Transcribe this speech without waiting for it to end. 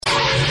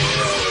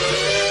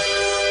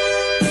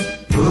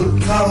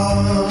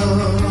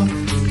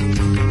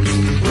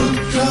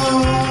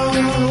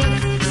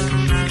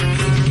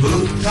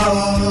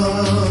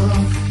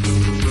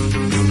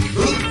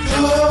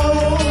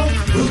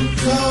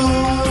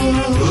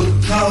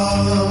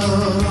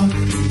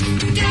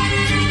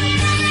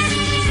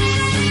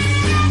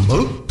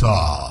Book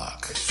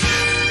Talk.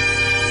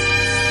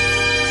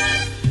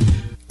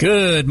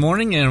 Good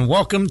morning and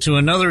welcome to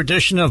another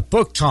edition of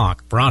Book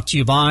Talk, brought to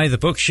you by The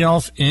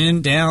Bookshelf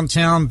in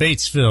downtown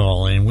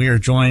Batesville. And we are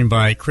joined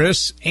by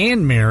Chris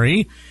and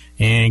Mary.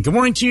 And good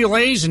morning to you,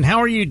 ladies, and how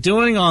are you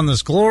doing on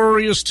this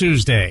glorious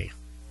Tuesday?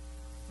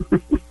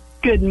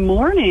 Good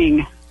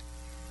morning.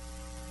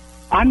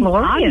 I'm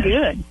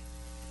good.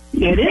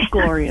 It is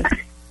glorious.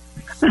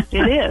 It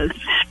is.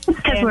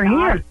 Because we're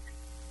here.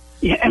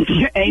 Yeah,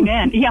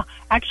 amen. Yeah,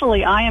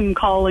 actually, I am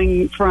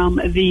calling from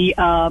the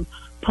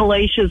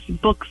Palacious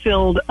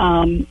book-filled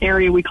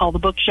area we call the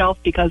Bookshelf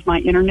because my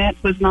internet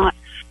was not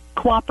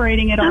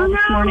cooperating at all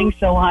this morning.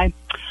 So I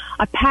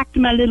packed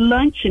my little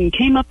lunch and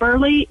came up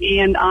early,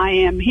 and I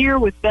am here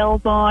with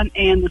bells on,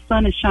 and the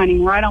sun is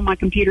shining right on my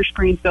computer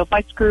screen. So if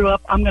I screw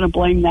up, I'm going to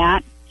blame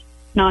that,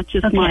 not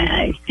just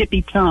my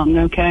hippie tongue,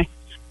 okay?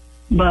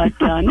 But,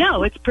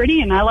 no, it's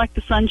pretty, and I like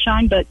the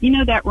sunshine, but, you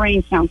know, that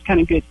rain sounds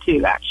kind of good,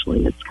 too,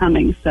 actually. It's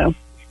coming, so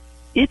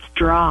it's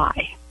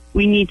dry.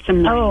 We need some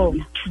rain. Oh,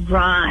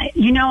 dry.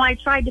 You know, I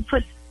tried to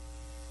put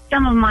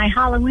some of my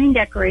Halloween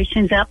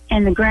decorations up,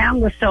 and the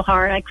ground was so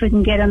hard I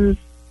couldn't get them.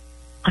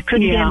 I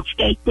couldn't get them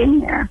staked in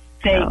there.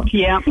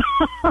 Yeah.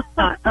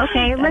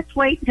 Okay, let's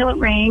wait until it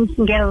rains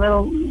and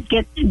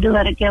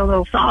let it get a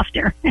little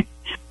softer.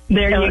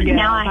 There you go.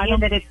 Now I hear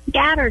that it's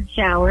scattered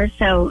showers,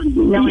 so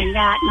knowing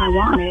that, and I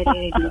want it.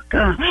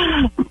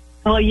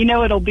 Well, you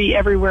know it'll be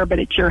everywhere, but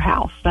at your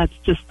house. That's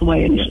just the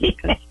way it is.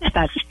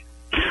 That's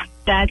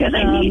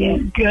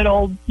good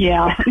old,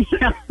 that's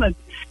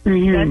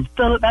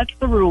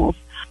the rules.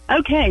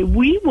 Okay,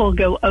 we will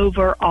go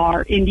over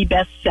our indie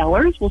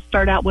bestsellers. We'll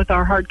start out with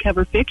our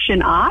hardcover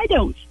fiction. I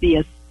don't see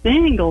a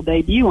single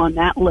debut on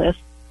that list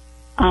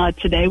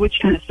today, which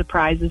kind of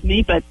surprises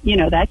me, but, you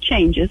know, that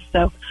changes.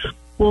 So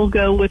we'll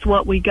go with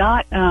what we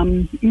got.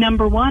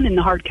 Number one in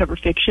the hardcover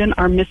fiction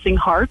are Missing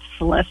Hearts,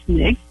 Celeste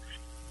Nigg.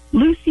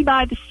 Lucy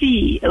by the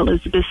Sea,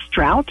 Elizabeth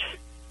Strout.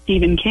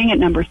 Stephen King at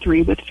number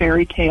 3 with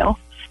Fairy Tale.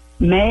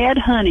 Mad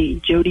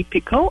Honey, Jodi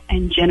Picoult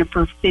and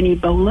Jennifer Finney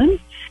Boland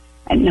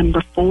at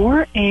number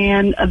 4.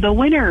 And the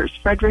winners,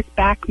 Frederick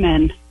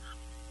Backman,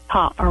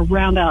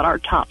 round out our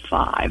top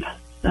 5.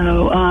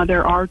 So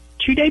there are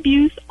 2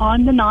 debuts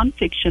on the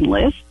nonfiction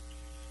list.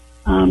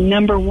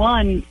 Number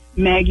 1,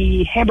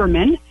 Maggie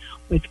Haberman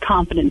with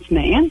Confidence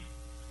Man.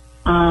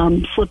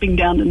 Slipping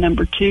down to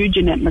number 2,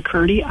 Jeanette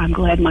McCurdy, I'm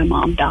Glad My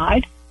Mom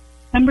Died.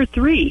 Number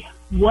 3,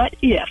 What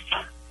If?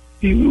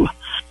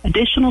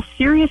 Additional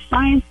serious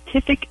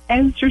scientific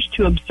answers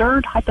to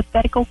absurd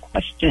hypothetical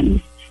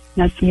questions.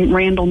 That's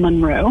Randall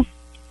Munroe.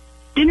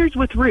 Dinners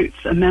with Roots,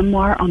 a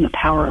memoir on the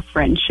power of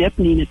friendship,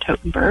 Nina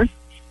Totenberg.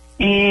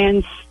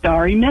 And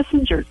Starry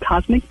Messenger,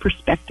 Cosmic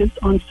Perspectives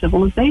on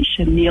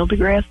Civilization, Neil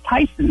deGrasse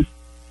Tyson.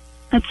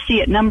 Let's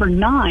see, at number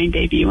 9,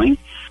 debuting,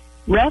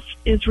 Rest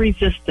is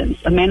Resistance,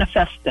 a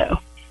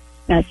manifesto.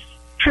 That's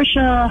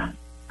Tricia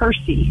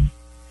Hersey.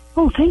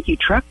 Oh, thank you,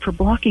 Truck, for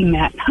blocking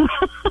that.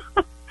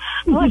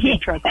 I like your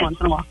truck once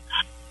in a while.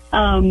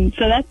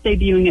 So that's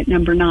debuting at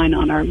number 9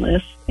 on our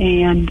list.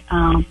 And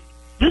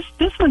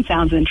this one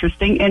sounds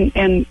interesting.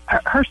 And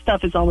her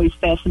stuff is always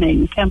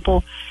fascinating.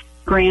 Temple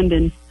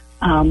Grandin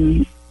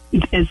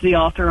is the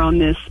author on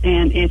this.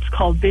 And it's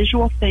called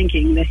Visual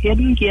Thinking, The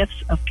Hidden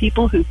Gifts of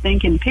People Who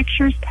Think in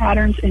Pictures,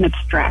 Patterns, and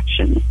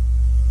Abstractions.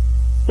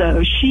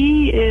 So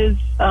she is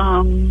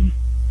an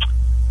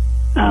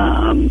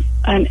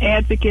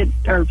advocate,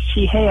 or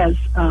she has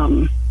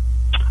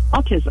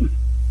autism.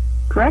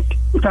 Correct?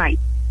 Right.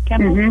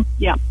 Temple? Mm-hmm.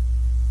 Yeah.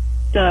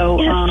 So,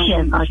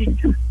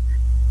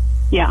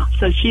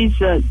 so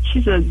she's a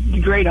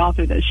great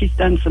author, though. She's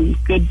done some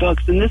good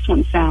books, and this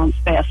one sounds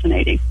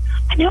fascinating.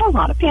 I know a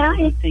lot of people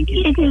who think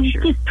in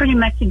pictures. It's pretty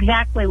much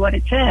exactly what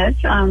it says,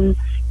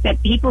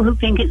 that people who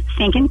think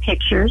in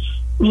pictures,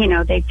 you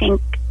know, they think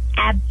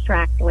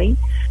abstractly,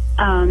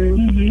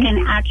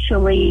 can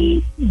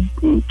actually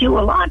do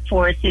a lot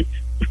for us. It's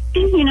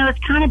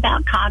kind of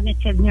about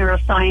cognitive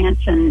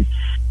neuroscience and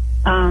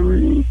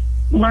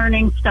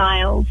learning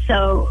styles.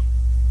 So,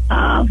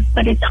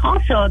 but it's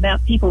also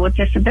about people with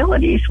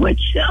disabilities,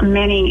 which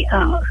many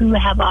who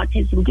have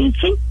autism do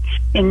think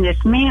in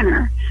this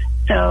manner.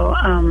 So,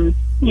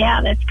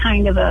 that's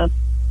kind of a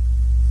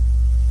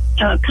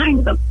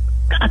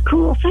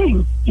cool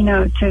thing, you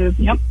know, to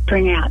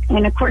bring out.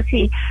 And of course,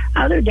 the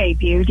other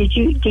debut. Did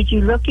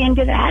you look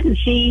into that and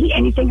see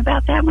anything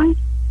about that one?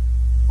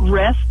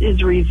 Rest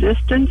is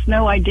Resistance.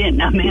 No, I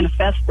didn't. A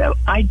manifesto.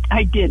 I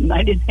didn't.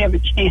 I didn't have a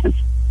chance.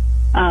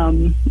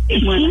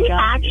 She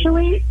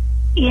actually,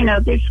 you know,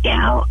 this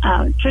gal,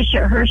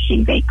 Tricia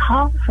Hersey, they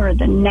call her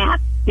the Nat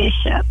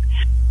Bishop.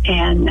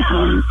 And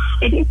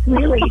it is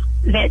really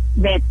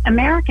that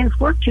Americans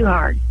work too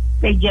hard.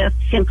 They just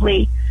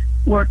simply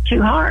work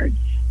too hard.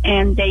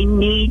 And they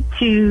need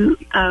to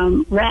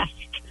rest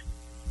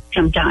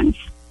sometimes.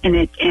 And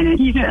it's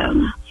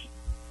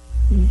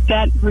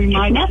that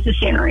reminds me.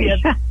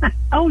 Necessary.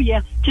 Oh,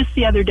 yeah. Just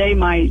the other day,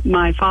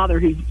 my father,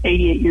 who's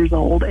 88 years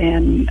old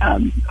and a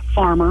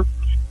farmer,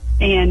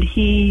 and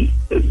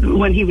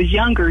when he was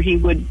younger, he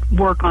would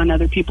work on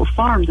other people's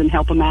farms and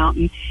help them out.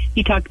 And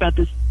he talked about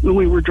this when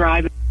we were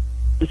driving,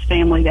 this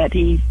family that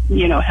he,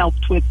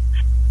 helped with,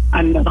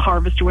 I don't know, the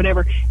harvest or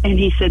whatever. And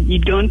he said,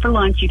 you'd go in for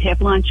lunch, you'd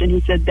have lunch, and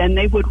he said, then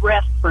they would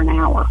rest for an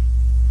hour.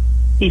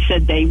 He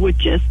said they would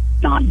just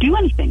not do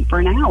anything for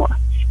an hour.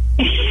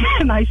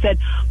 And I said,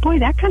 boy,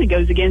 that kind of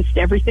goes against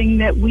everything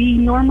that we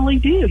normally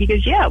do. He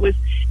goes, yeah, it was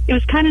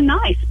kind of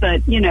nice,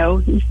 but, he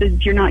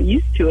said, you're not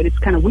used to it. It's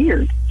kind of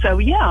weird. So,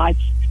 yeah, it's,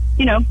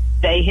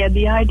 they had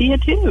the idea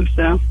too.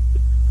 So,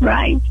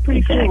 right. It's pretty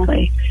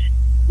exactly.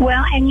 Cool.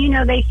 Well, and,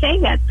 they say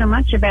that so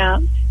much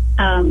about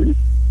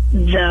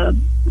the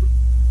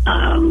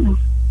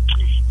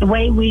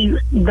way we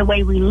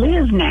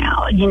live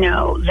now,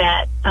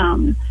 that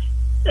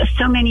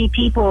so many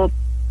people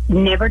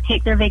never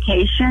take their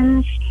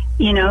vacations.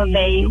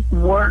 They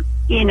work,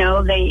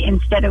 they,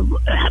 instead of,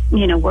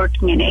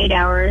 working an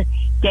 8-hour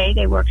day,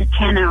 they work a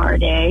 10-hour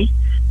day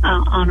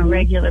on a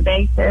regular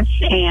basis.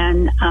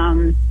 And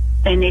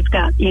then they've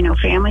got,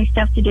 family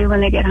stuff to do when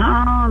they get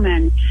home.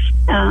 And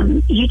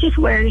you just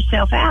wear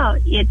yourself out.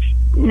 It's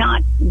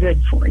not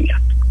good for you.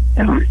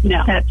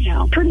 No, that's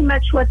pretty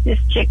much what this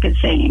chick is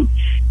saying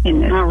in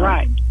this. All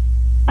right.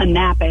 A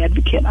nap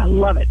advocate. I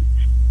love it.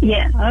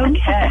 Yes.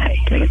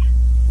 Okay.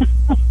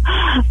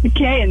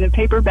 Okay, in the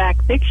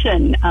paperback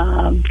fiction,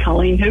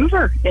 Colleen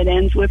Hoover. It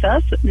ends with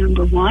us at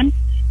number 1.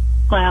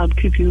 Cloud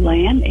Cuckoo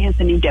Land,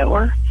 Anthony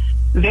Doerr.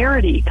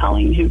 Verity,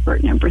 Colleen Hoover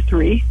at number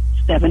 3.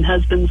 7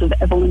 Husbands of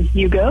Evelyn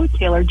Hugo,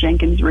 Taylor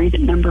Jenkins Reid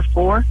at number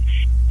 4.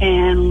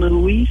 And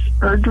Louise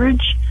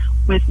Erdrich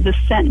with The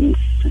Sentence.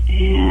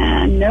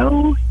 And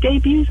no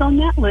debuts on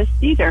that list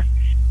either.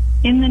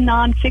 In the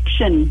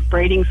nonfiction,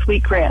 Braiding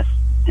Sweetgrass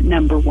at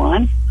number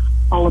 1.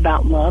 All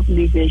About Love,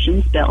 New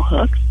Visions, Bell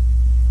Hooks.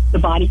 The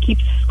Body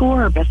Keeps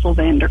Score, Bessel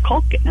van der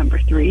Kolk at number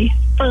 3.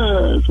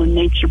 Fuzz, When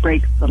Nature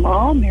Breaks the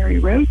Law, Mary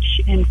Roach.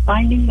 And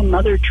Finding the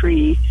Mother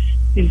Tree,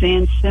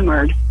 Suzanne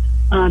Simard.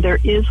 There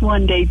is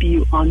one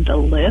debut on the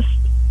list.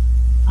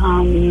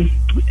 I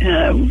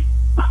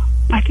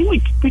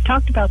think we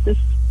talked about this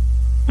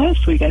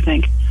last week, I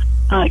think.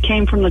 It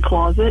Came from the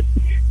Closet,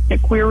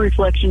 Queer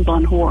Reflections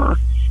on Horror.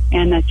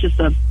 And that's just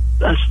a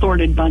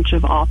assorted bunch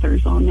of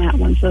authors on that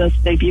one. So that's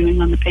debuting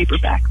on the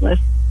paperback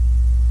list.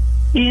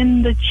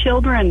 In the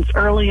children's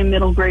early and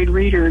middle grade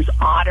readers,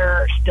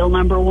 Otter, still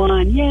number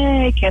 1.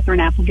 Yay, Catherine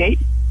Applegate.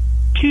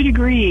 2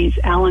 Degrees,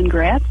 Alan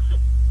Gratz.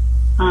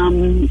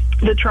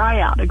 The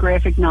Tryout, a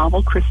graphic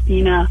novel,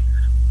 Christina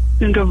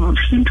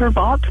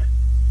Suntervot.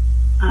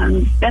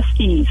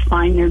 Besties,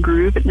 Find Their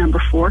Groove at number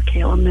 4,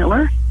 Kayla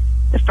Miller.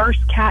 The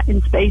First Cat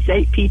in Space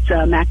Ate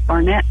Pizza, Mac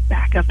Barnett,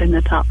 back up in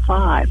the top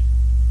 5.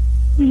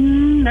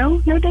 No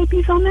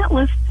debuts on that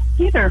list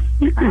either.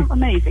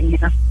 Amazing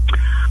here.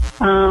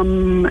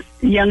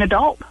 Young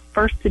adult,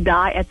 First to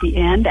Die at the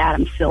End,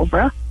 Adam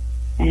Silva.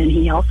 And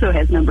he also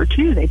has number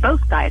 2. They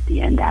both die at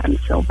the end, Adam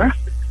Silva.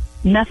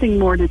 Nothing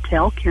More to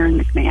Tell, Karen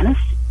McManus.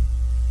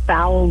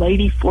 Foul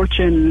Lady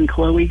Fortune,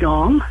 Chloe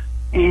Gong.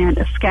 And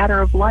A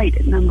Scatter of Light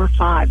at number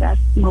 5. That's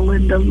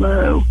Melinda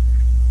Lowe.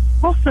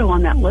 Also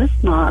on that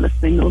list, not a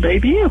single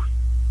debut.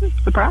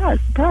 Surprise,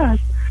 surprise.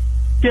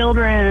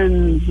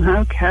 Children's,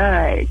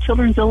 okay.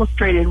 Children's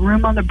Illustrated,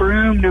 Room on the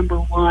Broom, number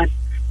 1.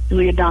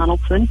 Julia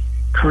Donaldson.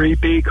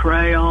 Creepy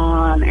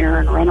Crayon,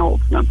 Aaron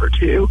Reynolds, number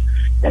 2.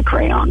 The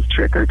Crayons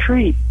Trick or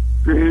Treat,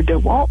 Drew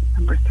DeWalt,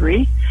 number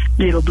 3.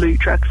 Little Blue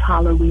Trucks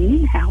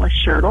Halloween, Alice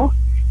Schertle.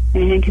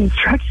 And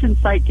Construction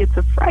Site Gets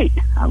a Fright.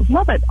 I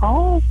love it.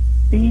 All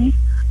the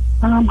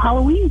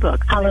Halloween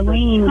books.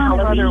 Halloween.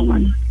 Other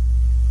ones.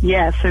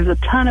 Yes, there's a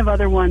ton of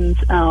other ones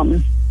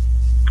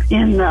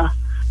in the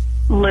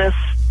list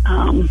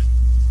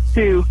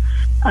too.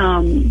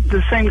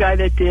 The same guy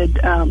that did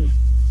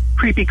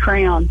Creepy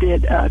Crayon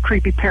did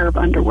Creepy Pair of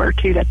Underwear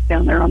too. That's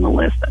down there on the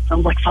list. That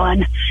sounds like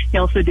fun. He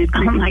also did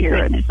Creepy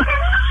Carrots.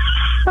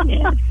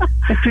 Yeah.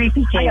 The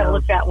Creepy Tales. I gotta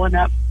look that one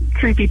up.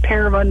 Creepy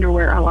Pair of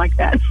Underwear. I like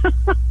that.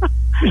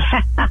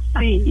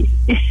 See,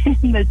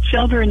 in the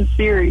children's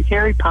series,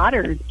 Harry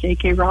Potter,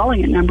 J.K.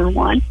 Rowling at number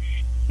 1.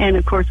 And,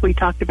 of course, we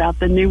talked about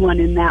the new one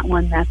in that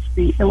one. That's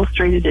the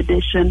illustrated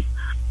edition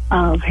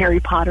of Harry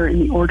Potter and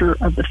the Order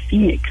of the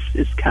Phoenix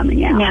is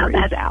coming out.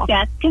 Now,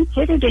 that's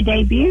considered a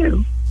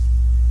debut.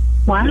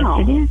 Wow.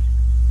 Yes, it is.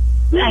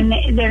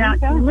 And they're not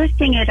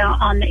listing it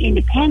on the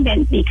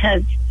independent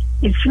because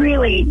it's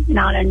really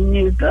not a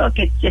new book.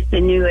 It's just a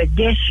new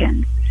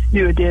edition.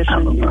 New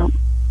edition, yeah.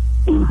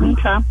 Mm-hmm.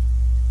 Okay.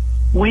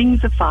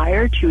 Wings of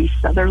Fire, Chewie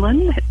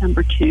Sutherland at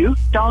number 2.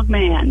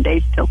 Dogman,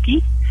 Dave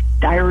Pilkey.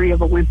 Diary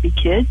of a Wimpy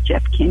Kid,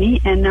 Jeff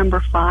Kinney. And number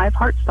 5,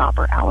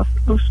 Heartstopper, Alice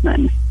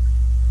Oseman.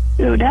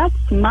 So that's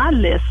my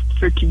list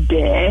for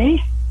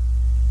today.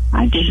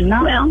 I did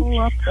not pull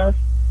up the...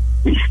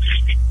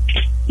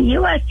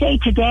 USA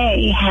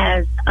Today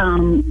has,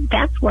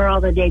 that's where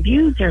all the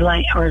debuts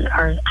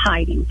are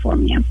hiding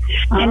from you.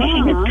 And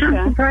it's kind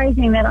of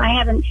surprising that I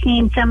haven't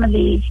seen some of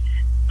these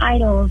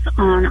titles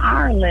on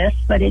our list,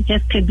 but it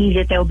just could be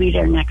that they'll be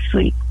there next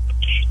week.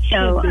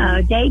 So,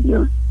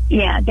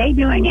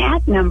 debuting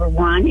at number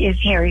 1 is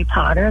Harry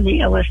Potter, the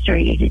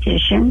illustrated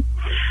edition.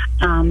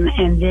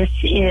 And this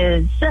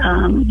is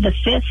the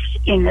 5th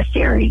in the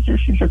series.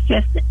 This is the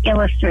 5th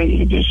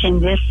illustrated edition.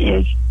 This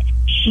is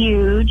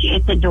huge.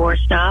 It's a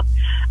doorstop.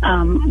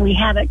 We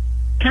have it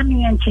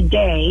coming in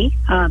today,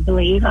 I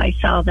believe. I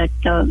saw that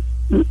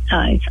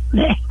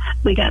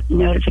we got the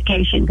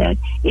notification that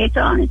it's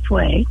on its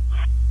way.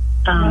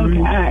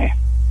 Okay.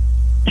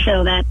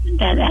 So that's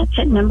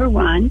at number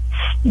 1.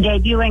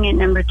 Debuting at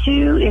number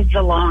 2 is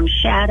The Long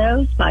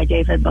Shadows by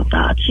David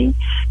Baldacci.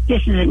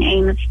 This is an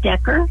Amos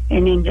Decker,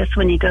 and in this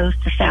one he goes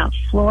to South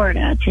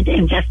Florida to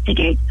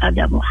investigate a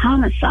double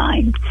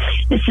homicide.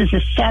 This is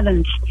the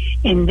 7th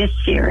in this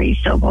series,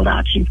 so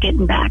Baldacci's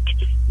getting back.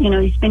 You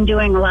know, he's been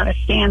doing a lot of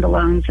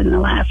standalones in the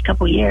last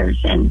couple years,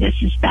 and this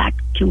is back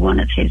to one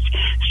of his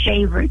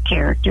favorite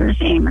characters,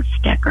 Amos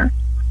Decker.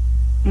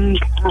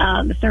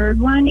 The third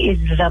one is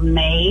The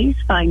Maze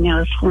by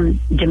Nelson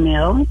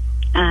DeMille.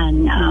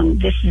 And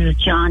this is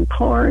John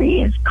Corey.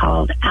 It's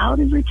called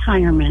Out of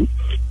Retirement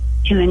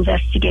to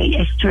investigate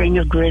a string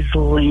of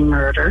grisly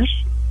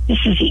murders. This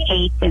is the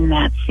 8th in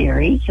that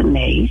series, The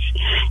Maze.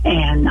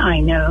 And I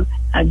know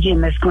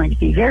Jim is going to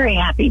be very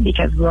happy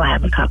because we'll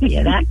have a copy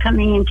of that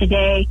coming in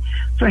today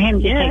for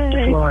him to take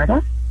to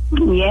Florida.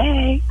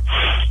 Yay.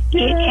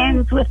 It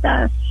Ends With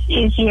Us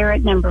is here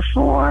at number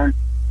 4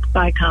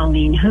 by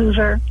Colleen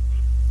Hoover.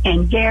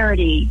 And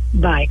Verity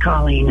by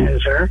Colleen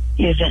Hoover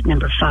is at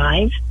number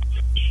 5.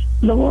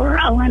 Lore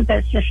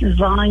Olympus, this is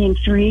volume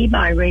 3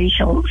 by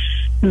Rachel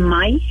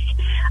Smythe.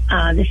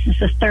 This is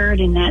the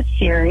 3rd in that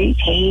series.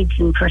 Hades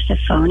and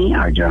Persephone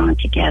are drawn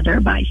together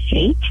by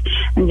fate.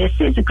 And this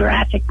is a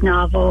graphic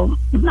novel,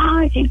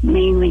 I think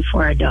mainly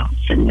for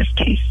adults in this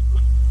case.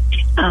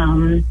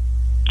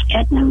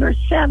 At number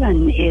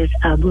 7 is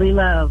Ugly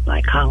Love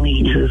by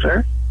Colleen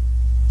Hoover.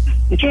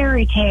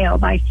 Fairy Tale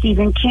by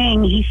Stephen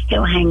King. He's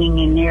still hanging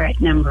in there at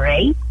number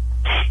 8.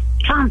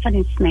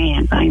 Confidence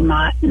Man by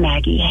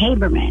Maggie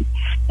Haberman.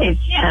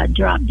 It's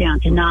dropped down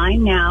to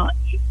 9. Now,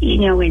 you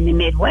know, in the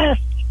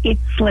Midwest, it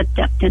slipped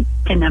up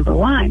to number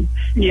 1.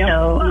 Yeah,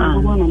 so,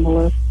 number 1 on the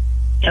list.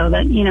 So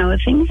that, you know,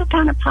 things are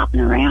kind of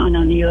popping around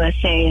on the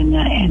USA and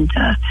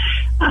the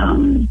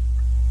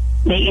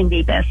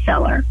indie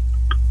bestseller.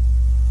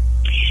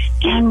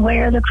 And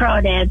Where the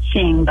Crawdads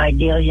Sing by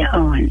Delia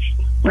Owens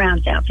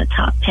rounds out the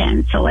top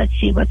 10. So let's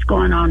see what's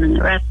going on in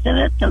the rest of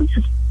it. So this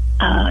is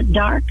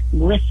Dark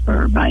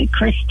Whisper by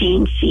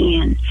Christine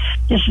Cian.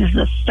 This is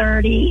the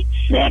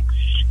 36th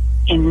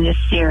in this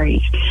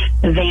series.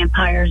 The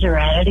vampires are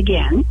at it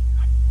again,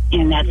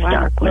 and that's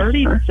Dark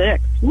Whisper.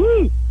 36.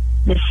 Woo!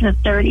 This is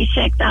the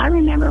 36th. I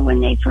remember when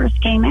they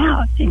first came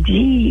out.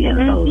 Gee, it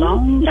was a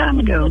long time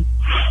ago.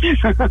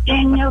 We've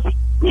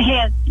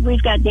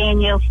got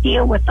Danielle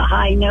Steele with The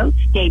High Notes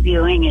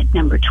debuting at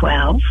number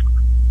 12.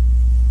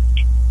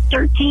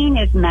 13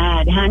 is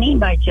Mad Honey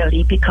by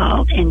Jodi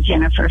Picoult and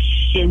Jennifer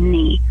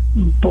Finney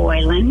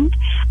Boylan.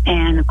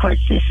 And, of course,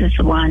 this is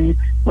the one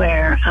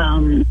where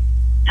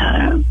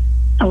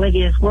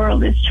Olivia's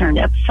world is turned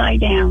upside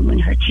down when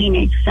her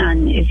teenage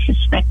son is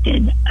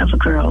suspected of a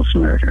girl's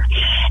murder.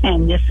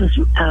 And this was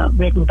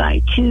written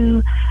by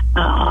 2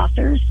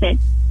 authors that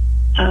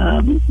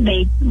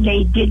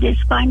they did this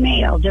by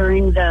mail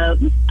during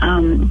the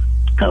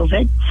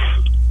COVID.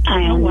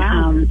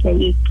 And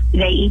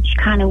they each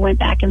kind of went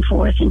back and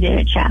forth and did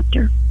a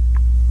chapter.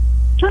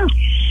 Oh,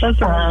 those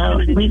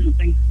are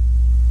interesting.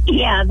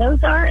 Yeah,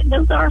 those are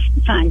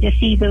fun to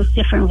see those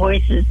different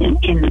voices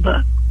in the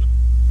book.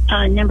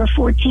 Number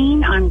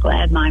 14, I'm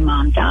Glad My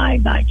Mom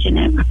Died by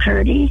Jeanette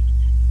McCurdy.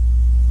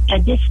 A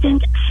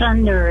Distant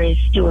Thunder is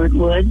Stuart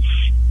Wood's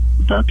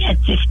book at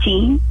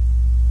 15.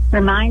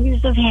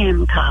 Reminders of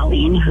Him,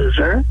 Colleen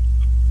Hoover.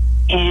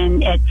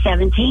 And at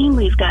 17,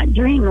 we've got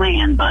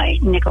Dreamland by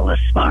Nicholas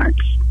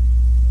Sparks.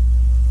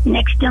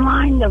 Next in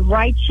line, The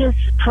Righteous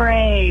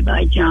Prey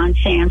by John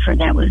Sanford.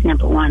 That was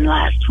number 1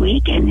 last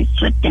week, and it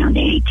slipped down to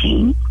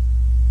 18.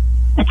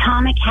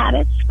 Atomic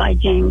Habits by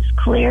James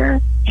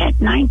Clear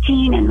at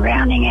 19, and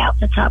rounding out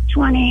the top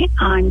 20,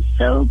 I'm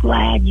So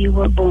Glad You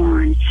Were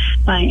Born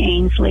by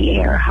Ainsley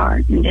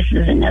Earhart. And this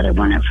is another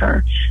one of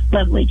her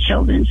lovely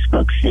children's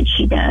books that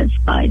she does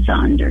by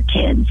Zonder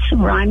Kids,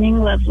 rhyming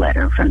love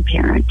letter from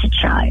parent to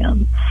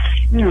child.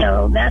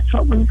 So that's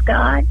what we've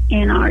got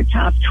in our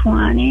top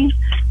 20.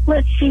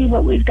 Let's see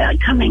what we've got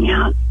coming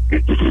out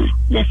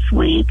this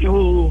week.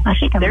 Ooh, I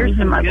think there's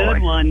some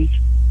good ones.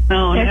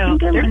 Oh, there's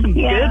some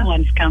good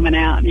ones coming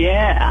out.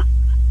 Yeah.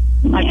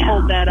 I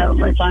pulled that up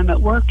since I'm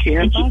at work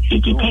here.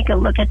 Did you take a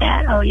look at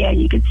that? Oh, yeah,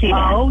 you could see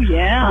that. Oh,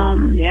 yeah.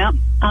 Yeah.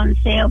 On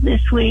sale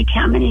this week.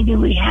 How many do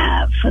we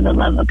have, for the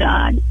love of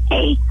God?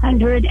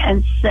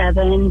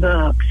 807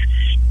 books.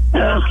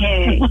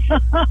 Okay.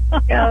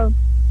 So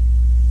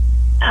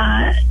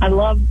I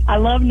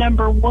love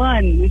number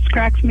 1. This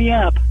cracks me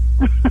up.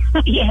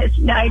 Yes,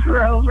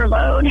 Diaper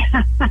Overload,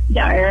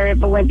 Diary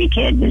of a Wimpy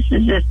Kid. This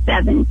is the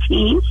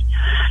 17th.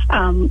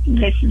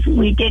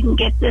 We didn't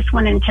get this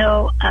one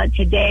until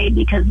today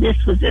because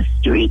this was a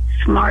Street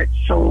Smart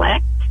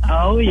Select.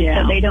 Oh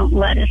yeah. So they don't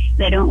let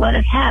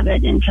us have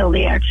it until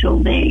the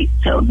actual date.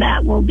 So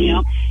that will be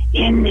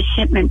in the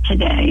shipment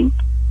today.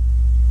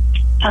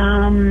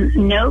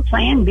 No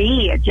Plan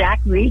B, a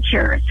Jack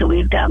Reacher. So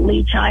we've got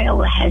Lee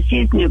Child has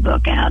his new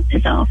book out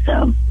as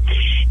also.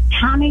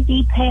 Tommy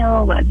D.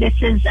 Paola. This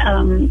is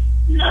kind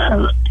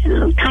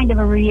of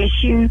a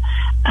reissue.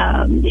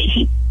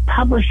 He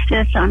published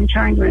this. I'm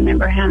trying to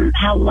remember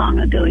how long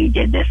ago he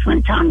did this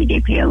one. Tommy D.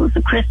 Paola's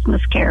The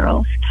Christmas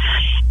Carols.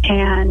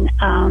 And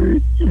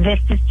this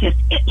is just,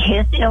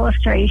 his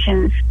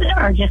illustrations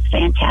are just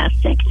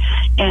fantastic.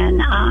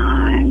 And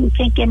I'm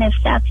thinking if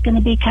that's going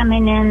to be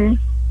coming in,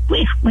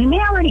 we may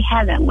already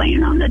have that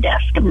laying on the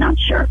desk. I'm not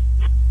sure.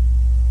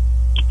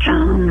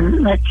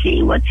 Let's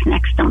see what's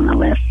next on the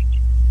list.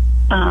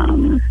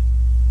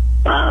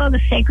 The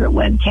Sacred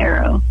Web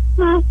Tarot.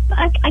 Well,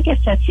 I guess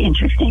that's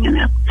interesting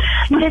enough.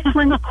 This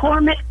one,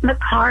 Cormac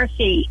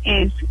McCarthy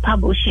is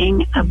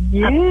publishing a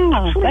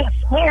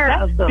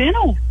pair of books.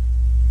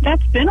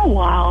 That's been a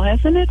while,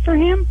 hasn't it, for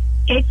him?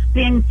 It's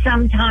been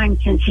some time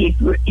since he's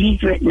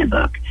written a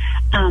book.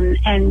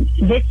 And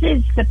this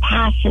is The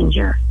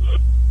Passenger.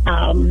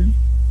 And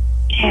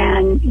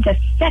the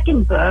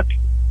second book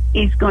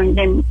is going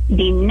to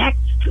be next,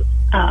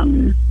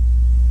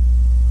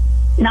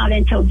 not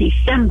until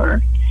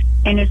December,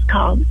 and it's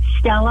called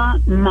Stella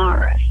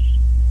Maris.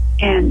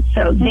 And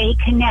so they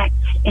connect,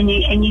 and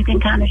you can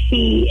kind of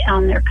see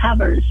on their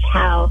covers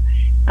how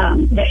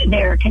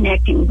they're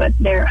connecting, but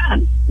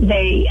let's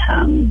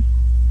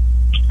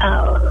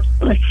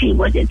see,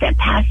 what is that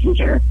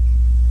Passenger?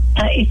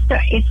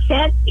 It's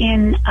set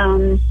in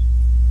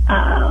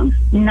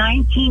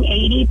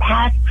 1980,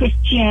 past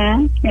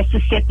Christian,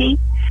 Mississippi.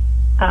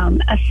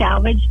 A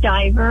salvage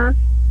diver,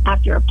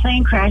 after a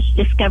plane crash,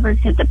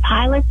 discovers that the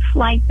pilot's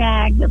flight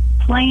bag, the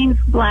plane's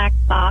black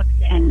box,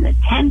 and the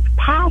 10th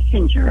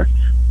passenger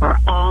are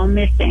all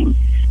missing.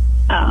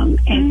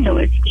 And so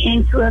it's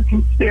into a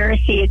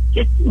conspiracy. It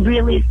just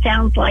really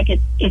sounds like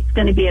it's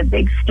going to be a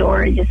big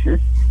story. This is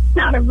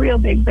not a real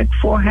big book,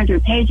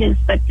 400 pages,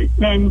 but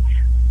then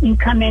you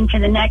come into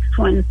the next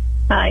one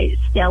by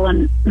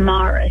Stella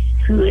Maris,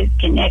 who is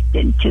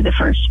connected to the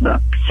first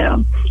book.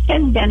 So,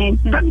 and then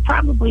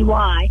probably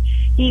why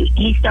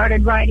he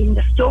started writing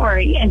the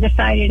story and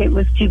decided it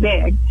was too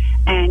big,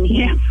 and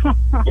he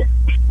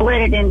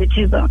split it into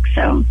 2 books.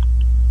 So,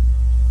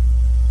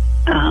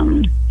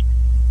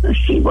 let's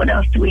see, what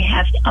else do we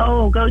have?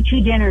 Go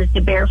To Dinners,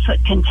 the Barefoot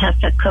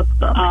Contessa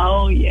cookbook.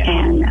 Oh, yeah.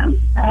 And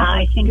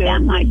I think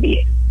that might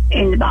be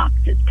in the box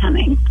that's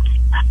coming.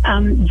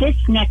 This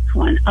next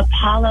one,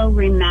 Apollo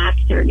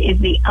Remastered, is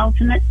the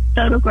ultimate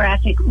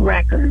photographic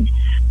record.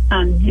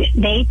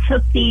 They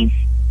took these,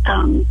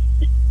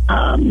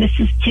 this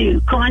is to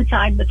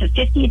coincide with the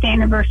 50th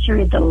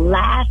anniversary of the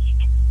last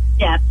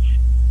steps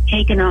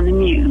taken on the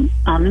moon.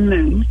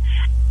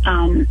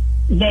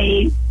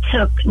 They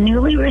took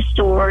newly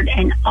restored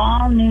and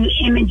all new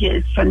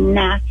images from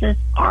NASA's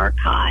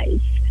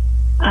archives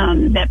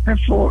that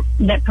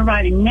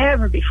provide a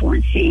never before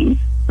seen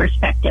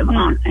perspective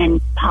on an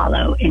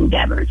Apollo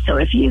endeavor. So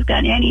if you've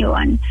got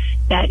anyone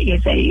that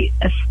is a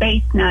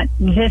space nut,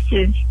 this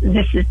is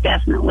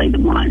definitely the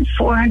one.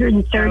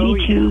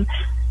 432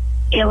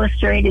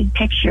 illustrated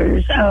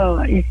pictures.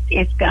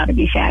 It's got to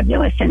be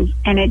fabulous, and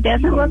it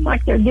doesn't look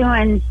like they're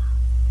doing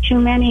too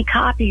many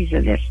copies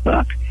of this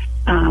book.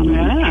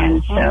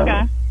 And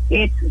so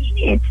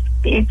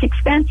it's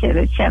expensive.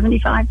 It's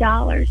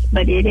 $75,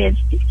 but it is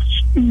a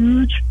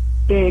huge,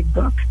 big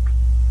book.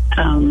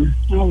 A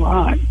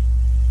lot.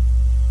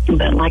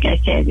 But like I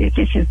said,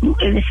 this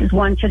is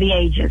one for the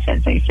ages,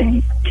 as they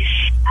say.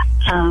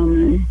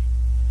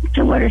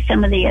 So what are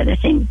some of the other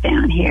things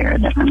down here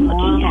that I'm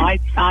looking at?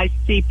 I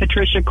see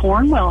Patricia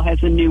Cornwell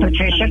has a new one.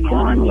 Patricia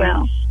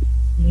Cornwell.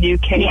 New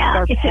Kate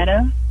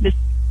Scarpetta.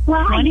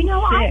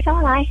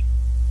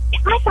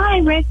 I thought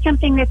I read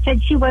something that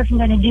said she wasn't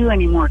going to do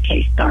any more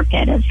Kate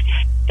Scarpettas.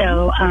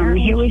 So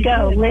here we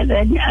go,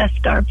 Livid, a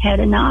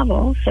Scarpetta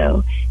novel.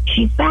 So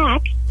she's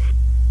back.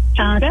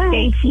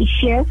 Stacy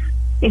Schiff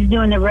is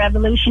doing the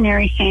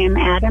Revolutionary Sam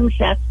Adams.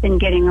 That's been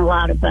getting a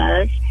lot of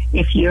buzz.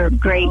 If you're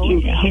great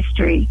into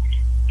history,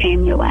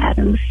 Samuel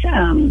Adams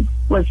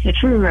was the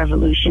true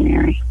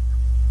revolutionary.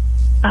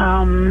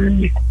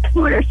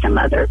 What are some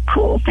other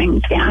cool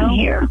things down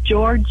here?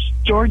 George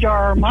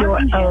R.R.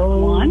 Martin has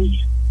one.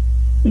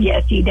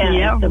 Yes, he does.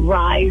 Yep. The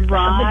Rise of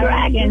the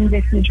Dragon.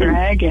 This is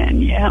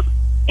Dragon. Yep.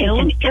 It's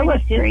an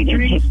illustrated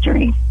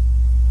history.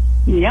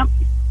 Yep.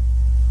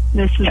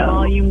 This is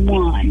volume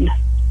 1.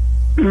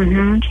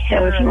 Mm-hmm.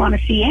 So if you want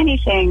to see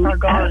anything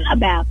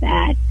about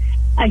that,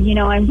 I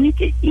know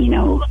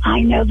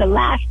the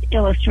last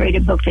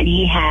illustrated book that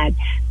he had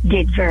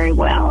did very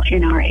well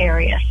in our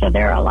area. So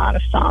there are a lot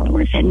of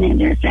followers, and then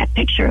there's that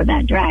picture of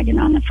that dragon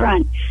on the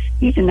front.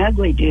 He's an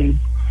ugly dude.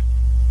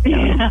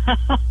 Yeah.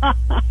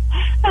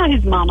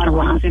 His mama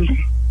loves him.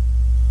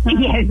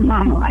 Yeah, his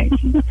mama likes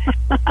him.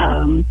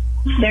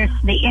 There's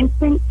the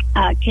Instant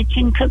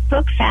Kitchen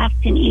Cookbook, fast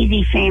and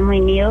easy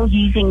family meals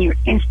using your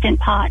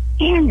Instant Pot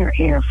and your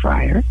air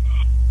fryer.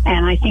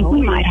 And I think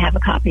we might have a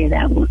copy of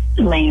that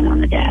laying on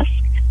the desk.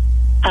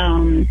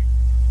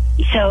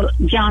 So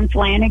John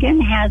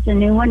Flanagan has a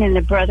new one in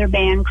the Brother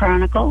Band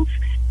Chronicles.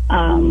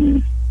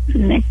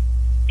 Let's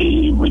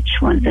see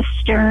which one. The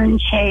Stern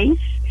Chase.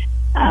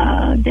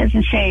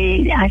 Doesn't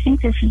say. I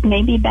think this is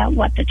maybe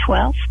about the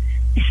 12th.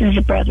 This is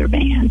a Brother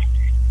Band.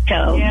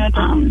 So yeah, it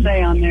doesn't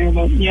say on there,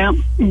 but yeah.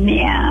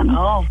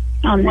 Oh,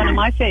 one of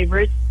my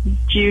favorites,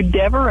 Jude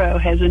Devereaux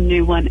has a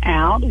new one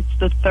out. It's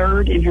the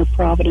third in her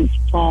Providence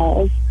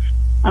Falls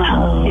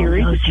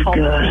series. Those it's called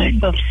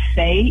good. The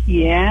Fate.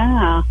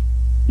 Yeah.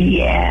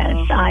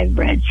 Yes, I've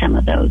read some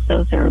of those.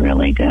 Those are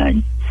really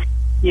good.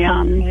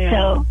 Yeah.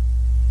 So,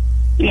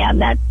 yeah,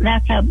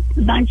 that's a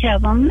bunch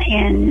of them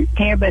in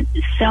there, but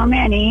so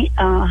many,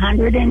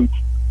 100 and,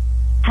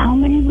 how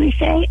many we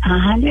say?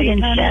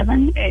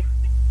 107?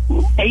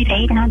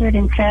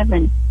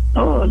 807.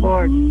 Oh,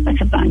 Lord,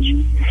 that's a bunch.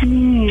 Let's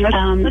see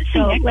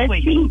next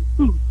week.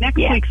 Next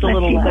week's a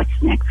little less.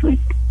 Next week.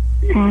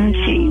 Let's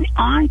see.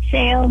 On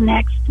sale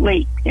next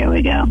week. There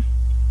we go.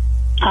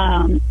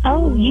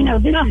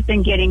 This has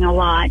been getting a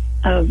lot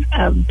of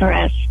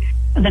press.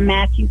 The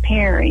Matthew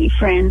Perry,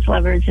 Friends,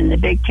 Lovers, and the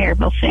Big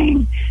Terrible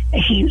Thing.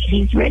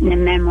 He's written a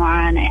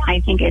memoir, and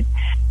I think it's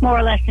more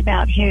or less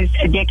about his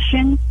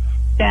addiction,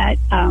 that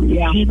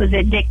he was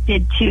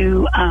addicted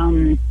to,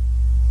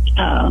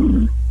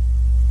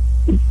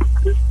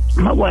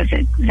 what was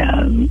it?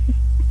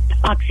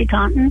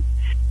 OxyContin,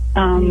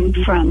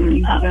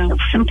 from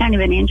some kind of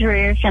an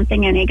injury or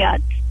something, and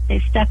they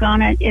stuck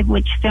on it,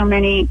 which so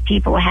many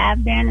people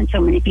have been, and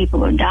so many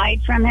people have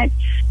died from it.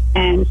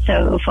 And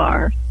so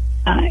far,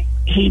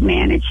 he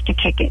managed to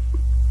kick it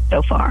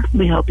so far.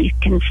 We hope he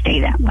can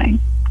stay that way.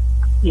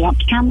 Yep.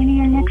 How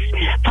many are next?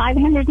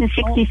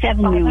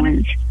 567 new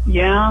ones.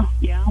 Yeah.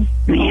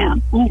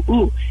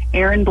 Ooh.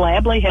 Aaron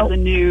Blably has a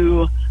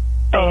new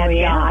Bad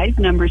Guys,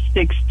 number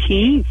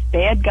 16.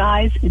 Bad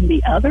Guys and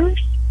the Others?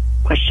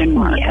 Question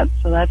mark. Yep.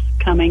 So that's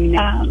coming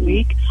next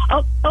week.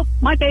 Oh,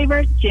 my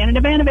favorite, Janet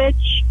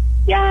Ivanovich.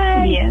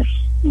 Yay! Yes.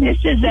 This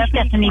is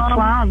Stephanie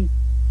Plum.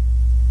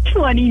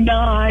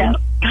 29. So,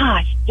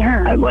 gosh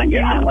darn. I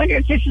wonder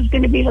if this is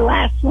going to be the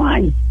last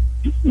one.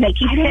 They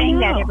keep saying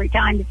that every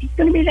time. This is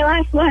going to be the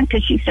last one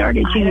because she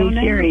started two new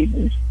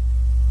series.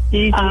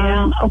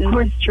 Of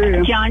course,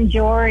 true. John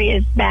Jory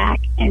is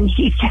back, and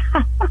he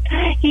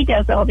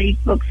does all these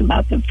books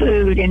about the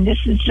food, and this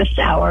is the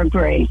sour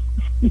grape.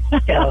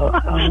 So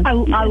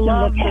I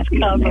love his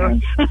cover.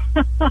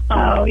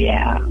 Oh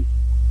yeah.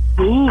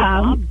 Ooh,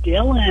 Bob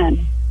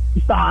Dylan.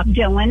 Bob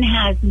Dylan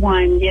has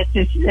one. Yes,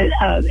 this is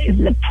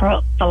the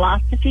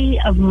philosophy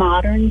of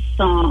modern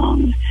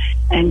song,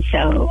 and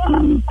so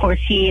of course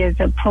he is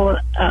a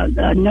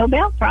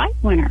Nobel Prize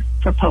winner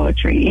for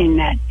poetry. In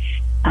that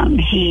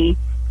he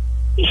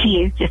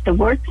is just a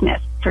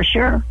wordsmith for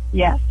sure.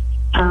 Yes,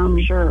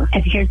 sure.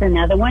 And here's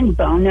another one.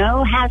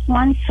 Bono has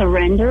one.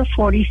 Surrender: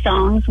 40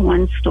 songs,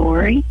 one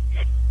story.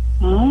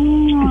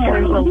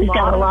 Oh, so we've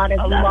got a lot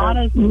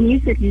of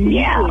music.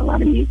 Yeah, a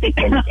lot of music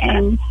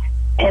and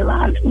a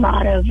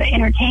lot of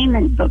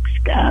entertainment books.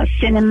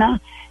 Cinema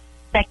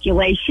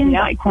Speculation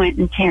by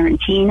Quentin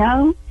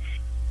Tarantino.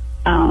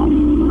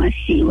 Let's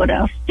see, what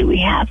else do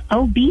we have?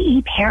 Oh,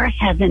 B.E. Paris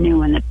has a new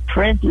one, The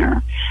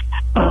Prisoner.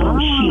 Oh,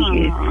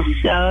 she is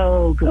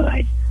so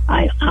good.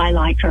 I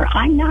like her.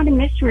 I'm not a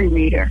mystery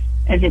reader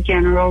as a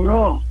general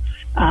rule.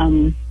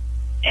 I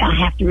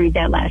have to read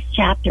that last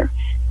chapter,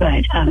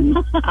 but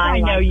I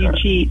know you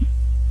cheat.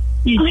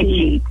 I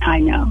cheat. I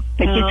know,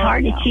 but it's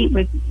hard to cheat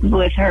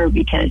with her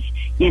because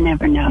you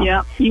never know.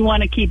 Yeah, you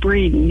want to keep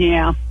reading.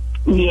 Yeah.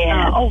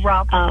 Yeah.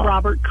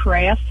 Robert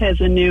Kraft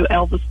has a new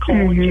Elvis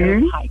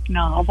Collier Pike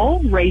novel,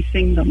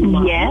 Racing the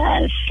Mind.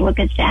 Yes, look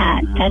at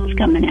that. That's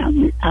coming out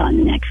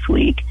next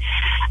week.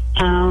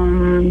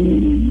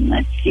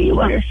 Let's see,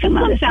 what are some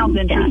other sounds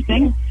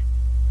interesting.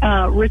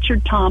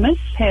 Richard Thomas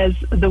has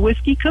the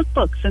Whiskey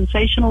Cookbook,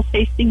 sensational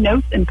tasting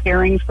notes and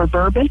pairings for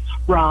bourbon,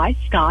 rye,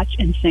 scotch,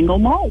 and single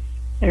malt.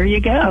 There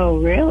you go. Oh,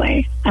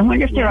 really? I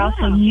wonder if they're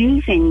also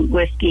using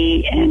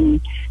whiskey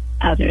and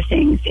other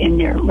things in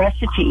their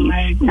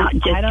recipes, not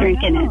just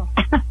drinking it.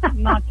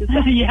 Not just,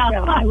 yeah.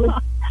 So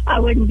I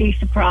wouldn't be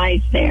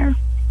surprised there.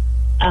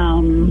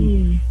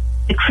 The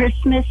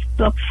Christmas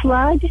Book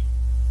Flood.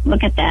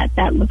 Look at that.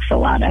 That looks a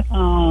lot of.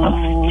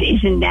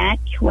 Isn't that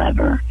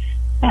clever?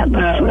 That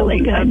looks really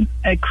good.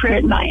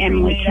 Written by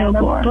Emily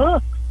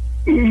Kilgore.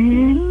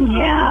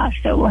 Yeah,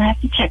 so we'll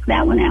have to check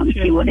that one out and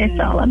see what it's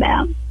all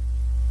about.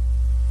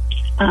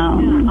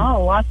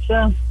 Lots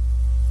of.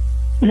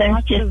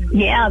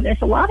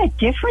 There's a lot of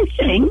different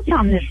things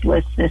on this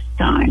list this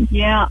time.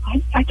 Yeah,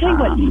 I tell you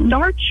what,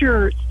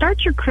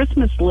 start your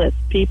Christmas list,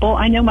 people.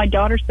 I know my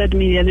daughter said to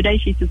me the other day,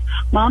 she says,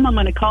 Mom, I'm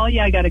going to call you.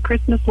 I got a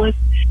Christmas list,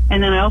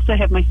 and then I also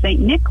have my St.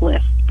 Nick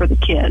list for the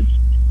kids.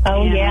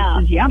 Oh, and yeah.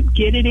 I said, yep,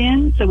 get it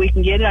in so we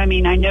can get it. I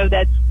mean, I know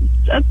that's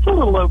a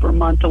little over a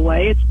month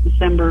away. It's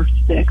December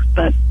 6th,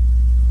 but,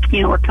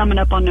 we're coming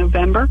up on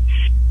November.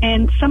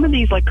 And some of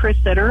these, like Chris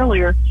said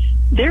earlier,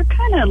 they're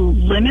kind of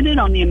limited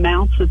on the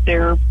amounts that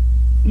they're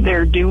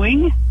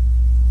doing.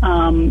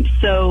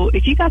 So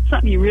if you got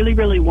something you really,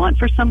 really want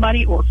for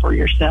somebody or for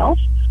yourself,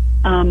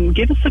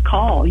 give us a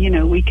call.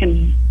 We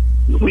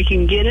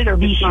can get it, or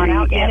if it's not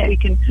out yet, we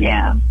can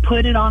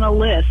put it on a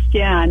list,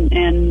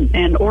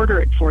 and order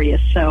it for you.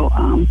 So,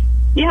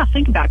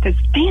 think about it, because,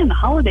 man, the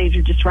holidays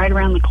are just right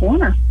around the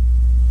corner.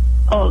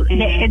 Oh,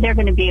 they're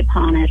going to be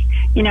upon us,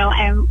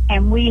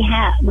 and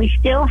we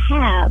still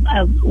have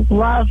a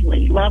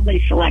lovely,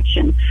 lovely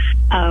selection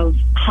of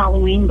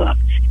Halloween books,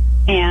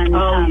 and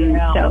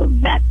so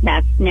that's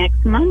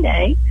next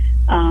Monday.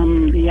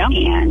 And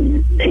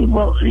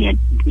well,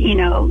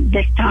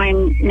 this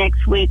time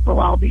next week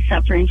we'll all be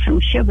suffering from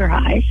sugar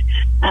highs.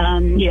 What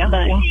do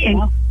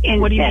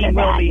you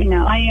mean?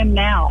 I am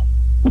now.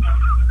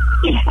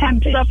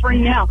 I'm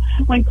suffering now.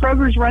 When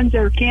Kroger's runs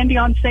their candy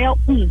on sale,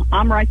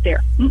 I'm right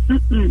there.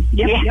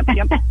 Yep.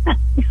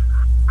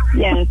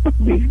 Yes,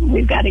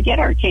 we've got to get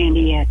our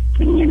candy at,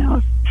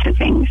 for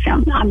things.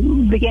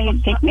 I'm beginning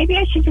to think maybe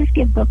I should just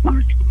give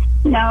bookmarks.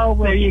 No,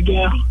 there you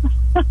go.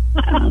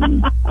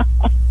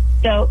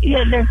 So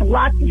there's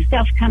lots of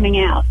stuff coming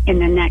out in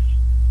the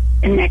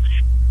next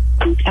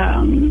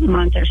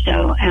month or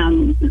so.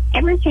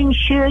 Everything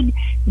should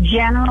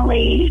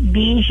generally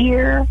be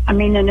here. I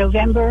mean, the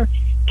November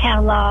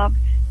catalog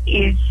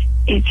is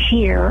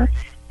here,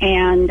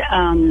 and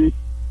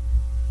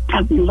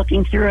I've been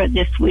looking through it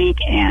this week,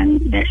 and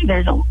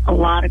there's a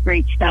lot of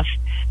great stuff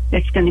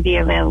that's going to be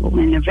available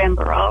in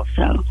November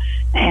also.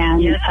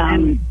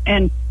 And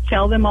and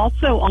tell them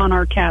also on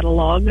our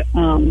catalog,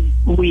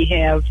 we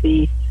have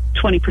the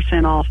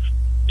 20% off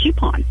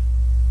coupon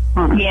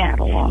on our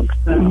catalog.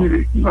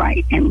 So.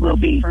 Right, and we'll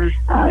be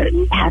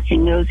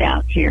passing those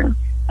out here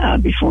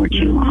before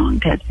too long,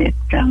 because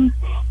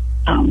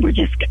we're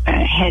just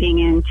heading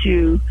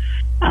into,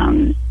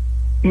 oh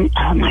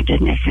my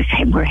goodness,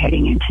 we're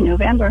heading into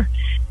November,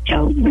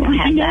 so we'll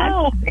have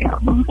that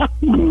available.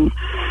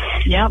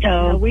 Yep, so,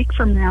 a week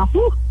from now.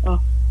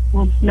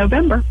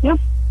 November, yep.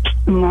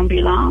 It won't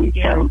be long.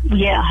 So,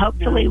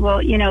 hopefully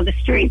the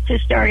streets are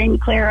starting to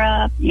clear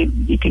up.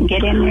 You can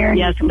get in there and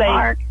you can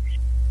park.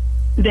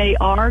 They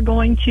are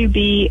going to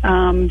be,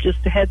 just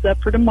a heads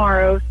up for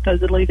tomorrow,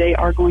 supposedly they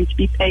are going to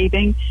be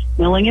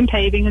milling and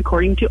paving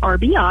according to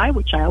RBI,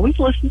 which I always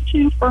listen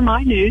to for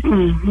my news.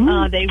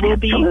 They will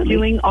be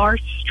doing our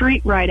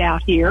street right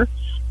out here,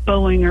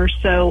 Bowinger.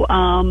 So,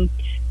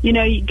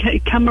 you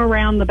come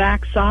around the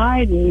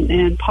backside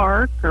and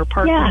park in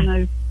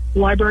the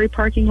library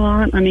parking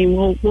lot. I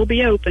mean, we'll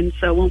be open,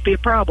 so it won't be a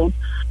problem.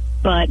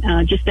 But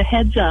just a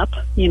heads up,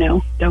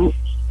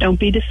 don't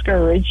be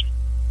discouraged.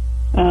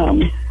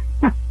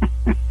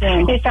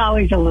 It's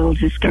always a little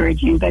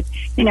discouraging, but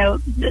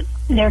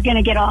they're going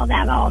to get all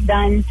that all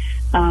done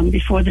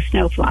before the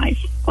snow flies.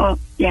 Well,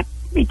 yep,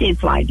 it did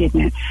fly,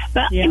 didn't it?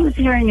 But it was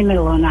during the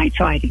middle of the night,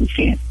 so I didn't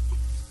see it.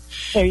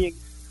 There you go.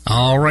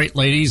 All right,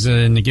 ladies,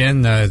 and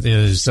again,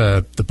 there's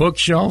the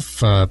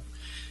bookshelf.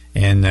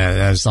 And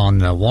that's on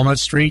Walnut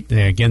Street.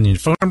 Again, the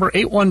phone number,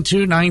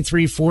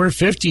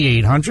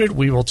 812-934-5800.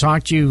 We will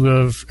talk to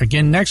you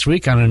again next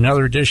week on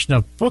another edition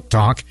of Book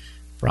Talk,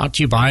 brought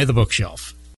to you by The Bookshelf.